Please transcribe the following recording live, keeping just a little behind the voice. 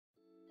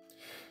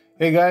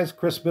Hey guys,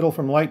 Chris Biddle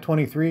from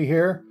Light23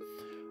 here.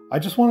 I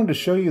just wanted to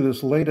show you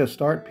this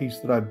latest art piece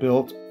that I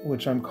built,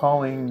 which I'm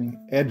calling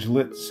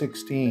Edgelit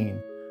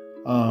 16.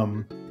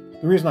 The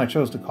reason I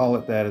chose to call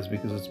it that is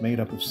because it's made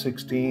up of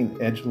 16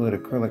 edgelit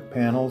acrylic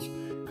panels,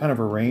 kind of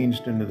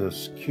arranged into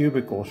this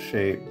cubical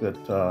shape that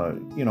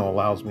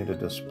allows me to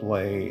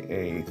display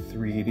a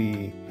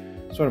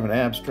 3D, sort of an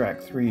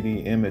abstract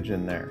 3D image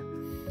in there.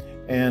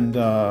 And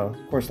of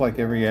course, like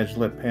every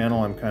edgelit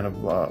panel, I'm kind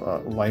of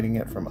lighting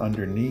it from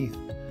underneath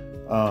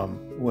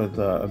with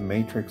a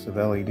matrix of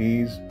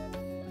LEDs,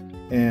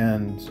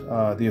 and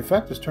the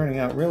effect is turning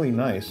out really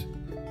nice,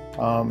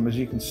 as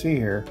you can see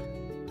here.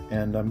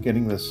 And I'm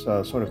getting this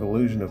sort of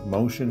illusion of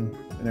motion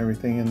and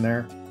everything in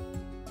there.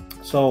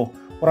 So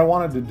what I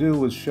wanted to do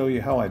was show you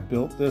how I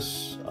built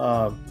this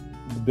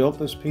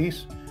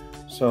piece.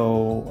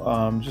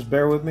 So just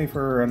bear with me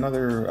for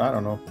another, I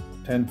don't know,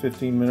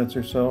 10-15 minutes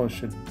or so. It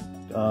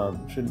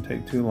shouldn't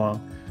take too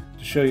long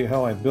to show you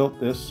how I built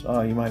this.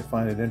 You might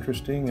find it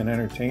interesting and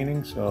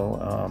entertaining,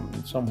 so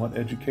somewhat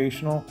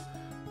educational.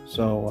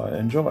 So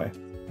enjoy.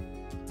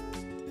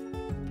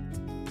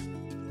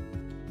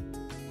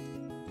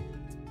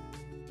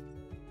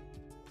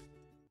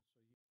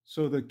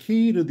 So the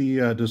key to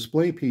the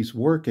display piece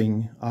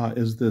working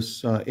is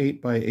this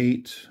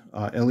 8x8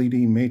 LED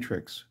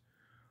matrix.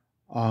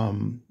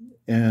 And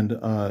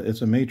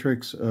it's a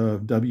matrix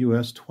of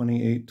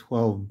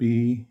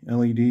WS2812B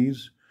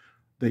LEDs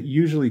that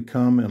usually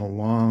come in a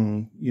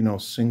long,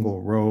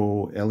 single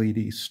row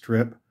LED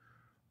strip,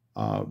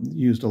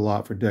 used a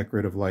lot for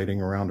decorative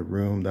lighting around a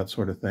room, that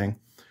sort of thing.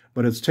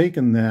 But it's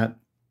taken that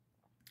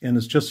and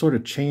it's just sort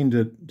of chained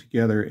it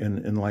together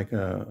in like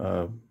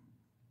an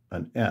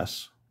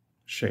S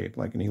shape,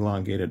 like an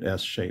elongated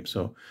S shape.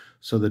 So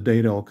the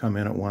data will come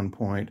in at one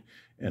point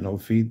and it'll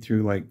feed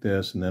through like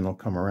this, and then it'll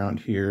come around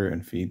here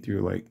and feed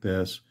through like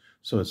this.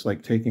 So it's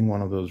like taking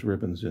one of those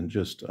ribbons and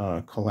just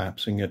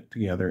collapsing it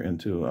together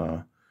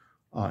into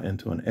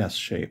an S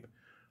shape,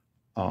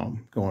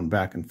 going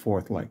back and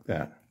forth like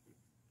that.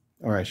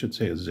 Or I should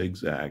say a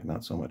zigzag,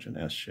 not so much an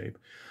S shape.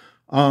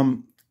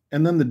 And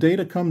then the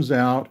data comes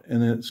out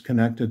and it's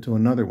connected to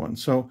another one.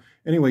 So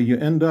anyway, you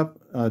end up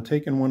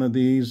taking one of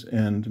these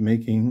and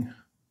making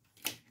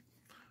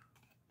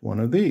one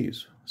of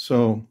these.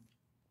 So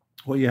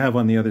what you have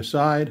on the other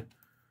side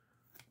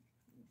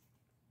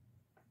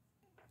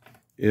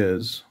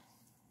is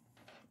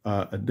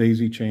a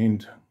daisy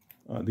chained,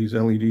 these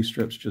LED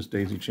strips just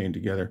daisy chained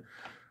together,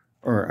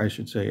 or I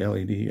should say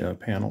LED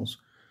panels.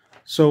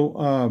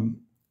 So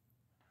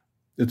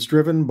it's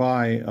driven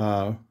by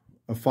a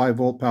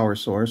 5-volt power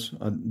source,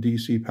 a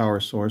DC power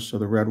source. So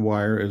the red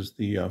wire is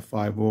the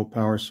 5-volt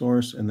power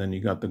source, and then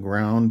you got the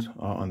ground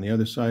on the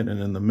other side,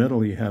 and in the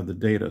middle you have the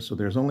data. So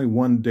there's only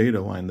one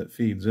data line that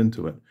feeds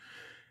into it.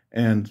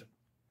 And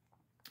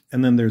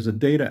then there's a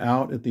data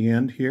out at the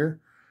end here.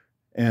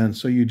 And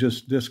so you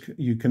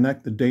you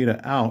connect the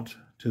data out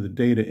to the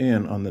data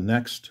in on the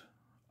next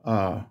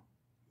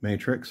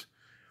matrix,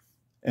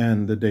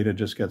 and the data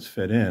just gets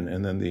fed in.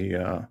 And then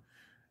the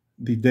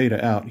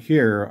data out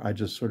here, I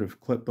just sort of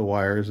clipped the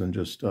wires and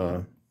just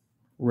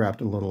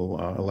wrapped a little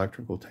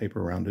electrical tape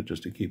around it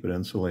just to keep it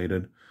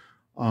insulated.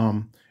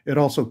 It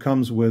also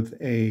comes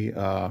with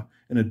an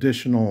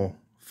additional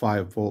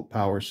 5-volt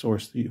power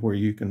source where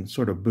you can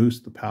sort of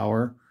boost the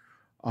power.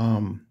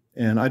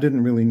 And I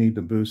didn't really need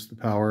to boost the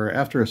power.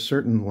 After a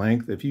certain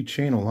length, if you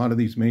chain a lot of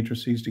these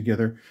matrices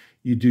together,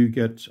 you do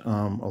get a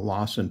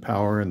loss in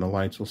power and the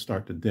lights will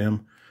start to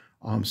dim.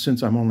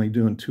 Since I'm only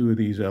doing 2 of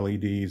these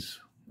LEDs,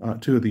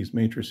 2 of these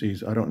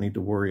matrices, I don't need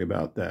to worry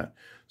about that.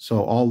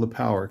 So all the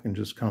power can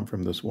just come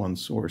from this one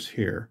source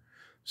here.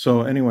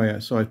 So anyway,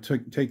 so I've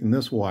taken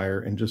this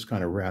wire and just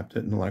kind of wrapped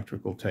it in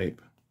electrical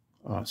tape,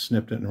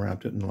 snipped it and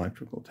wrapped it in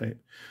electrical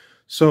tape.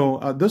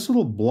 So this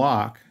little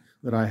block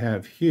that I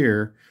have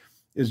here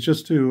is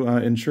just to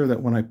ensure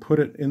that when I put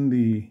it in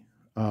the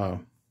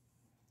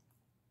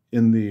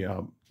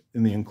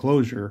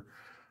enclosure,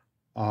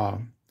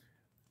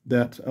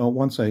 that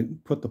once I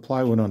put the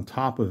plywood on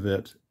top of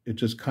it, it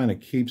just kind of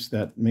keeps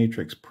that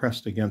matrix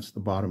pressed against the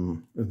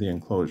bottom of the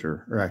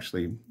enclosure, or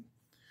actually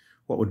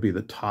what would be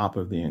the top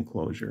of the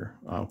enclosure,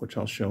 which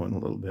I'll show in a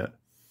little bit.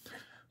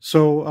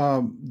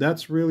 So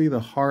that's really the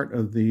heart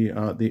of the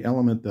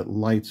element that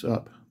lights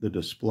up the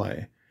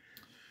display.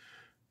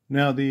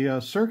 Now the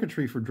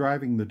circuitry for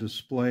driving the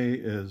display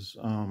is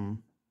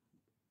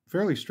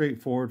fairly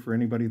straightforward for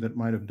anybody that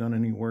might have done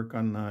any work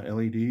on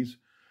LEDs,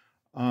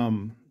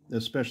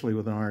 especially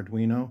with an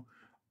Arduino.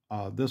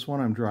 This one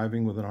I'm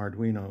driving with an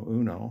Arduino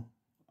Uno,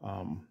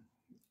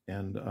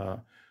 and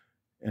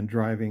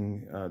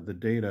driving the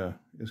data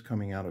is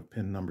coming out of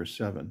pin number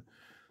 7.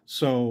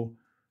 So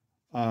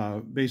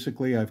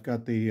basically I've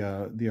got the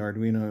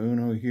Arduino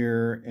Uno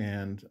here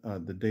and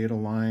the data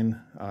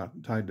line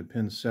tied to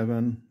pin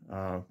 7.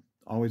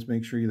 Always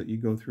make sure that you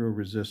go through a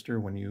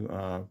resistor when you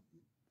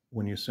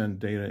send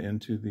data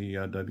into the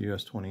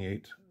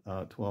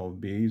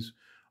WS2812Bs.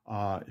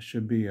 It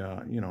should be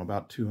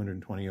about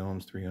 220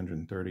 ohms,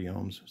 330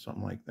 ohms,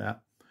 something like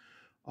that.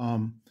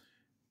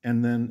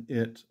 and then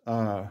it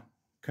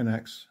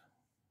connects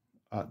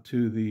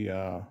to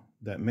the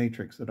that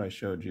matrix that I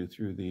showed you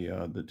through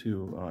the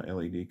two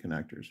LED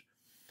connectors.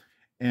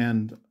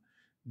 And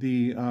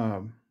the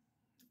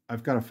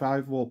I've got a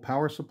 5-volt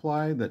power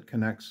supply that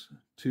connects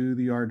to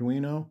the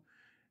Arduino,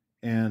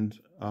 and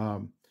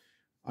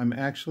I'm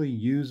actually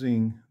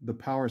using the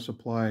power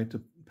supply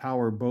to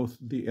power both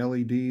the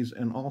LEDs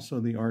and also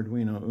the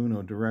Arduino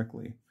Uno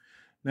directly.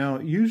 Now,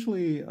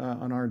 usually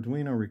an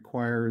Arduino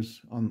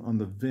requires, on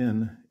the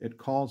VIN, it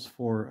calls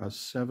for a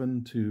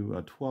 7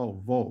 to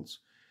 12 volts.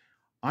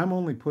 I'm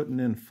only putting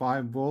in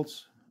 5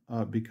 volts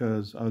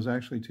because I was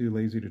actually too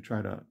lazy to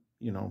try to,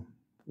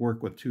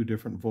 work with 2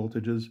 different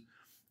voltages.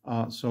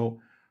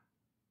 So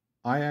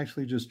I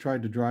actually just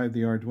tried to drive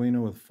the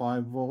Arduino with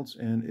 5 volts,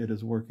 and it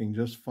is working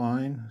just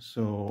fine.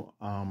 So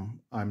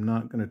I'm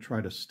not going to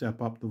try to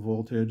step up the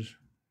voltage,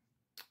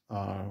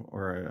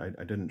 or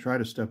I didn't try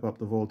to step up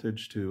the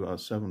voltage to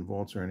 7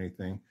 volts or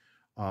anything.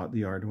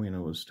 The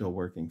Arduino was still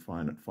working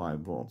fine at 5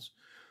 volts.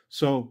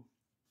 So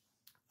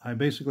I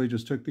basically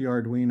just took the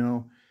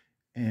Arduino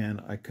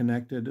and I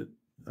connected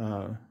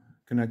the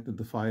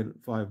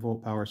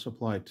 5-volt power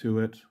supply to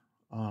it.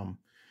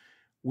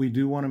 We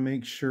do want to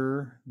make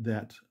sure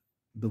that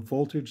the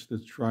voltage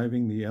that's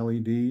driving the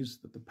LEDs,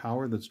 that the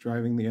power that's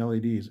driving the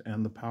LEDs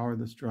and the power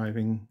that's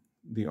driving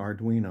the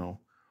Arduino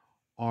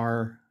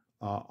are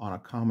on a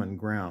common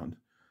ground.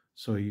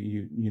 So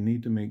you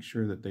need to make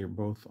sure that they're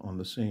both on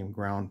the same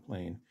ground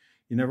plane.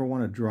 You never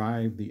want to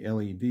drive the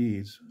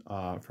LEDs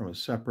from a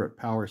separate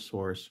power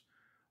source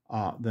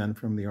than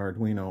from the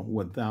Arduino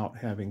without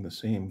having the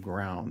same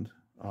ground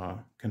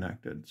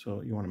connected.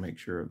 So you want to make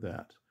sure of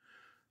that.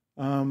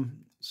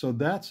 So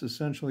that's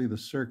essentially the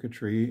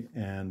circuitry,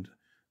 and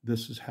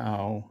this is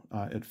how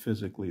it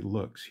physically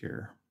looks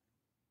here.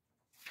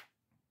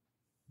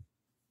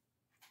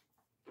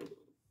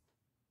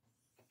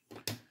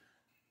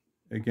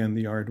 Again,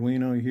 the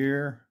Arduino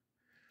here,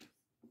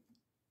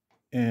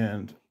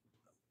 and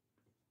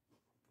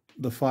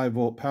the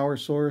 5-volt power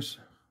source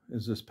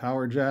is this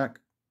power jack,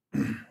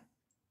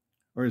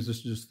 or is this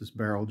just this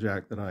barrel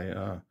jack that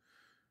I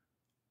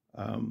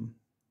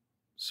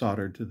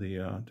soldered to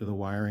the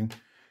wiring,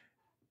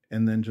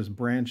 and then just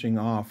branching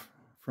off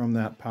from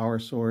that power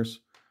source,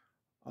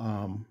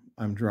 I'm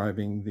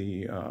driving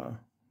the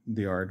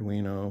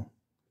Arduino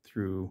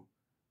through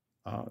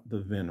the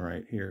VIN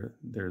right here.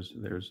 There's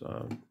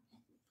the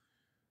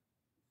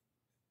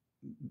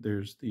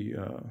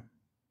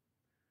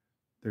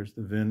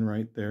VIN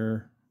right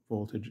there,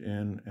 voltage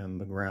in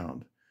and the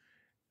ground,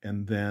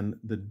 and then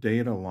the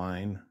data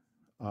line.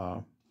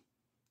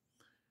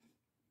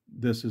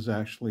 This is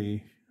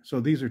actually, so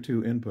these are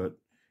 2 input,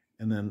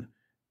 and then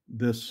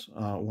this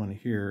one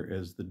here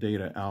is the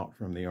data out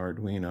from the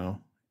Arduino,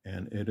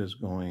 and it is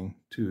going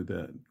to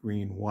the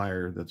green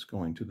wire that's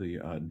going to the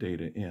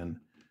data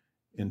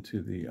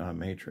into the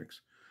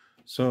matrix.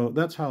 So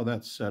that's how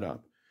that's set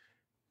up.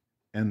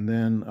 And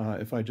then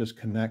if I just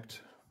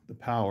connect the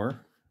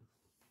power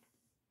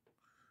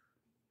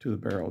to the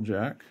barrel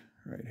jack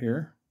right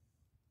here,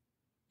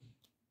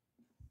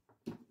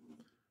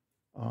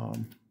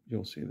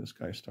 you'll see this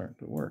guy starting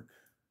to work.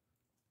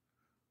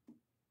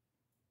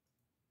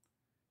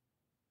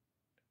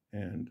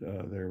 And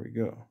there we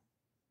go.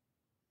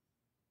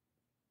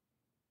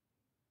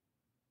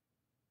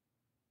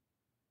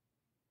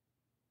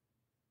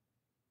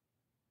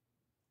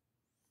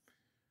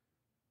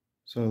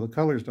 So the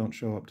colors don't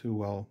show up too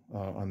well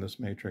on this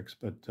matrix,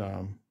 but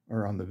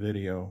or on the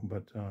video,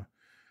 but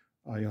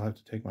you'll have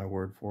to take my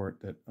word for it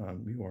that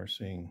you are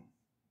seeing,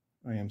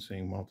 I am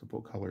seeing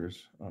multiple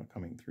colors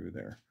coming through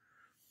there.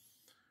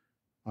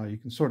 You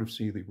can sort of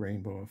see the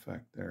rainbow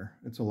effect there.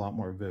 It's a lot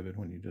more vivid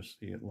when you just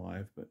see it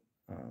live, but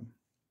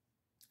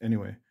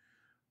anyway,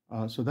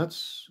 so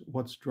that's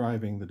what's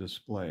driving the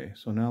display.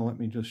 So now let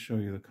me just show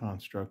you the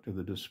construct of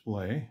the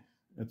display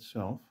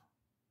itself.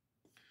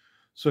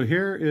 So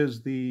here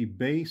is the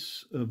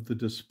base of the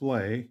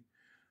display.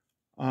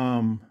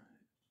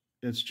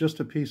 It's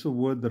just a piece of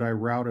wood that I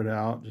routed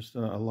out, just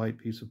a light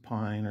piece of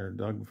pine or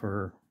Doug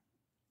fir,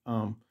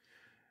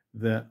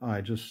 that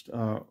I just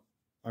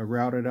I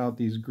routed out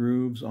these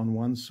grooves on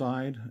one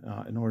side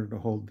in order to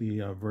hold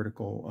the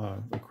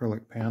vertical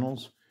acrylic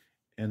panels,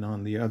 and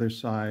on the other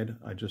side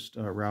I just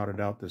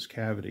routed out this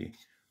cavity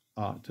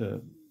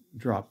to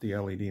drop the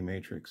LED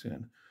matrix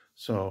in.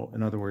 So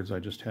in other words, I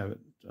just have it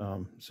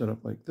set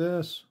up like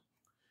this,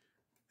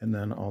 and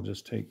then I'll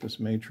just take this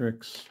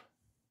matrix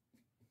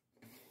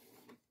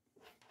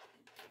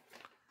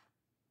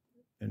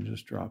and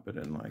just drop it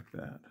in like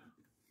that.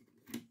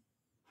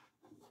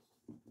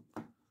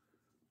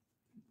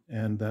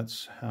 And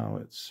that's how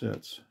it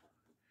sits.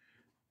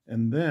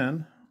 And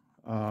then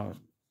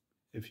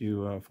if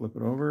you flip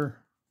it over,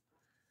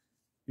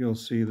 you'll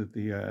see that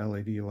the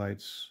LED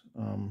lights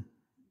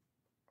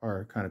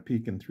are kind of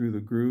peeking through the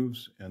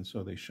grooves, and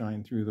so they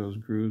shine through those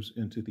grooves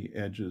into the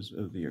edges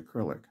of the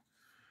acrylic.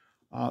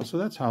 So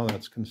that's how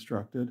that's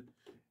constructed.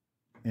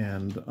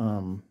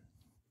 And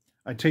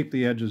I taped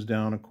the edges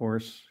down, of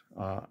course.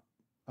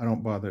 I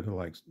don't bother to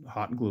like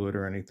hot glue it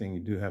or anything.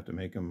 You do have to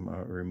make them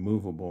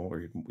removable,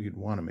 or you'd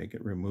want to make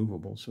it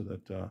removable so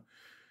that,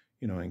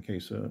 you know, in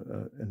case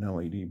an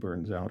LED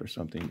burns out or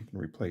something, you can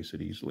replace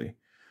it easily.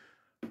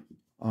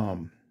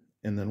 And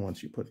then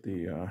once you put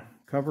the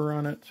cover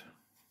on it,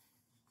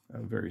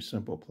 a very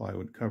simple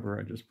plywood cover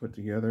I just put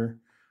together,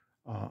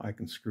 I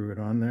can screw it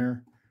on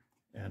there,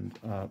 and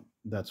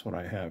that's what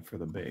I have for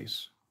the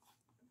base.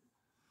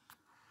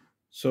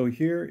 So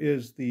here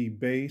is the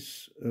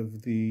base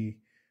of the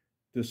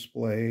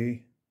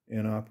display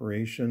in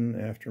operation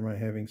after my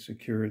having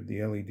secured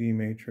the LED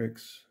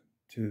matrix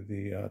to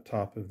the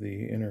top of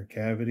the inner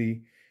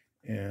cavity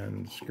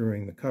and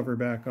screwing the cover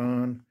back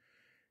on.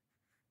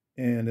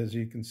 And as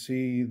you can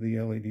see, the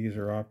LEDs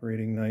are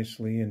operating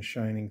nicely and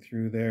shining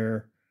through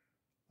there,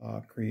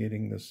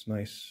 creating this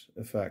nice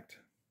effect.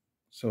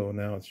 So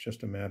now it's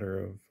just a matter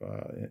of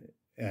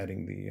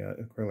adding the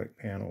acrylic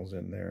panels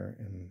in there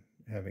and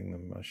having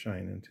them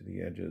shine into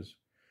the edges.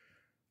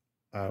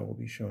 I will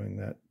be showing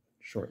that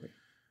shortly.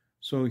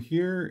 So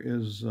here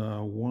is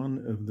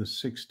one of the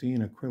 16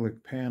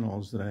 acrylic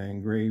panels that I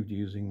engraved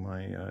using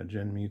my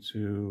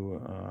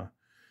Genmitsu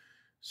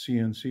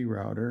CNC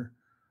router.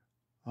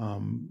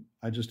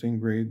 I just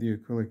engraved the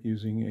acrylic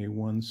using a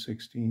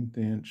 1/16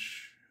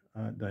 inch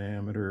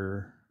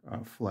diameter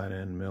flat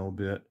end mill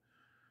bit,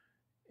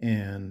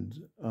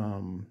 and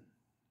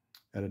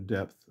at a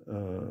depth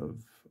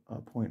of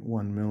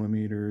 0.1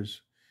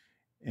 millimeters.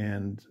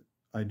 And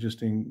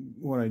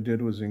what I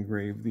did was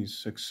engrave these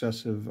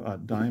successive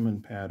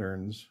diamond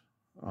patterns,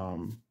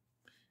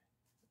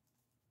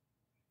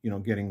 you know,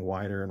 getting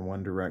wider in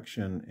one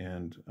direction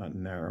and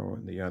narrow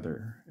in the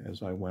other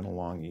as I went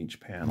along each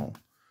panel.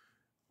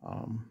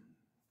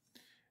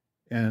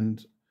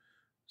 And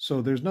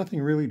so there's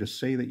nothing really to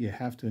say that you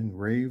have to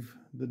engrave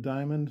the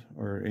diamond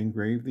or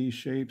engrave these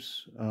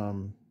shapes.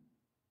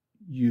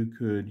 You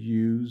could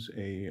use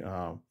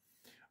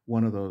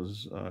one of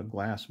those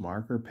glass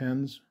marker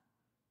pens,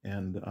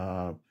 and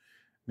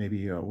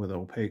maybe with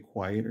opaque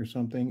white or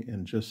something,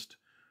 and just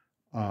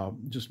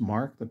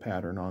mark the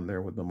pattern on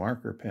there with the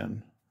marker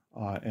pen,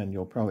 and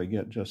you'll probably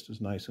get just as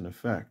nice an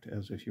effect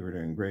as if you were to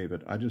engrave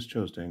it. I just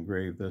chose to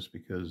engrave this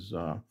because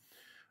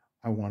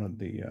I wanted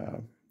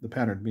the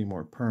pattern to be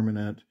more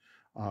permanent.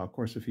 Of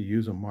course, if you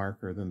use a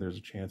marker, then there's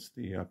a chance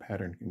the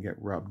pattern can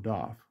get rubbed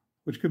off,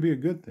 which could be a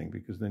good thing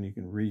because then you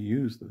can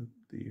reuse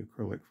the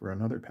acrylic for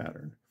another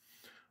pattern.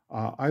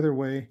 Either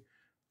way,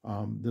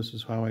 this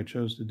is how I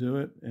chose to do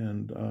it,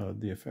 and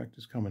the effect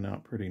is coming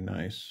out pretty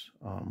nice,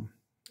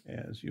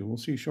 as you will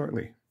see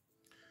shortly.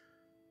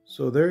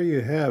 So there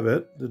you have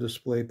it, the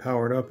display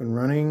powered up and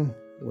running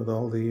with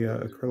all the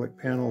acrylic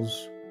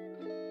panels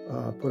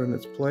put in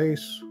its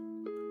place.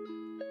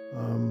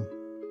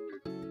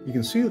 You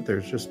can see that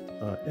there's just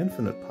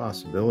infinite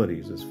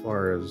possibilities as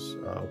far as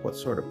what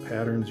sort of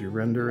patterns you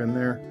render in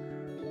there,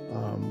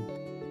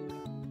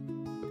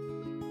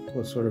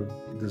 what sort of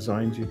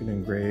designs you can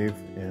engrave,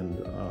 and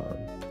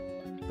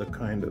the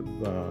kind of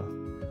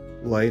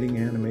lighting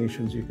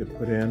animations you could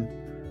put in.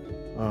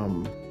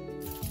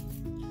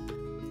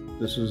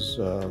 This is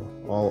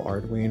all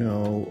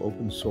Arduino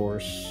open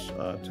source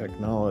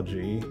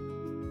technology,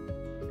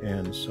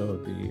 and so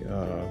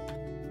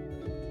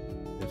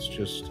it's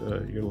just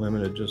you're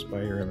limited just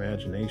by your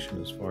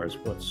imagination as far as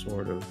what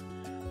sort of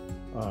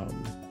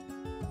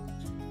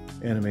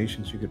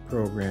animations you could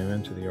program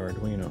into the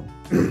Arduino.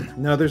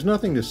 Now, there's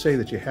nothing to say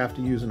that you have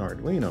to use an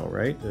Arduino,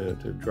 right,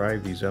 to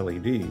drive these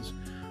LEDs.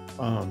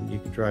 You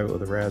could drive it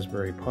with a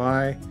Raspberry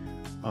Pi.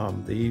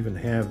 They even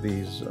have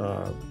these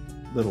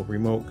little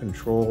remote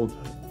controlled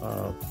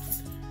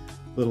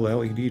little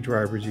LED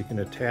drivers you can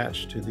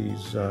attach to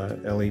these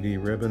LED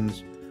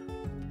ribbons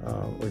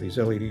or these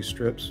LED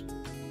strips.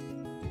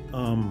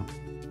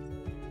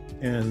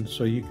 And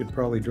so you could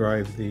probably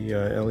drive the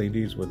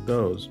LEDs with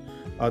those.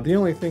 The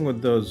only thing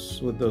with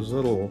those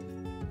little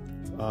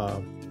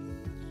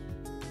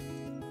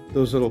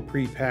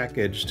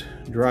pre-packaged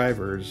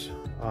drivers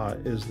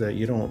is that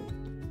you don't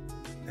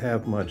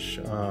have much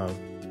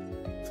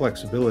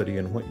flexibility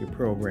in what you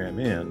program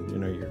in. You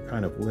know, you're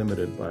kind of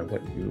limited by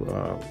what you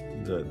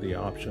the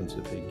options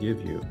that they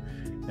give you,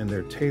 and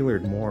they're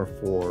tailored more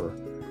for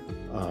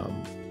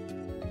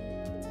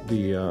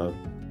the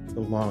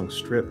long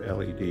strip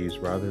LEDs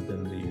rather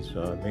than these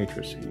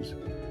matrices.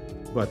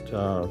 But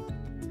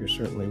you're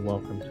certainly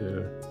welcome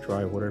to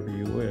try whatever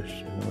you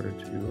wish in order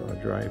to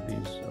drive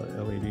these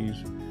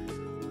LEDs,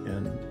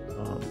 and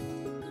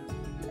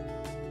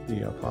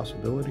the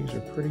possibilities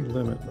are pretty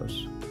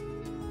limitless.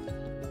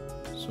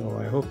 So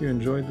I hope you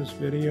enjoyed this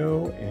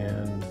video,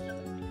 and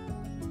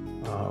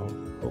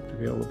hope to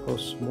be able to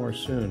post some more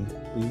soon.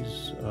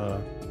 Please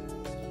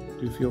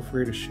do feel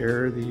free to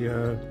share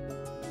the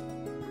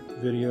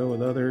video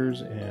with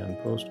others and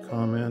post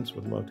comments.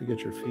 Would love to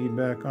get your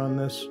feedback on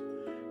this,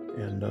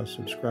 and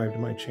subscribe to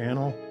my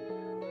channel.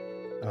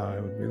 I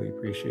would really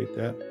appreciate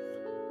that.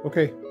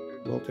 Okay,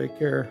 well, take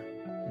care,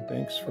 and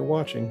thanks for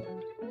watching.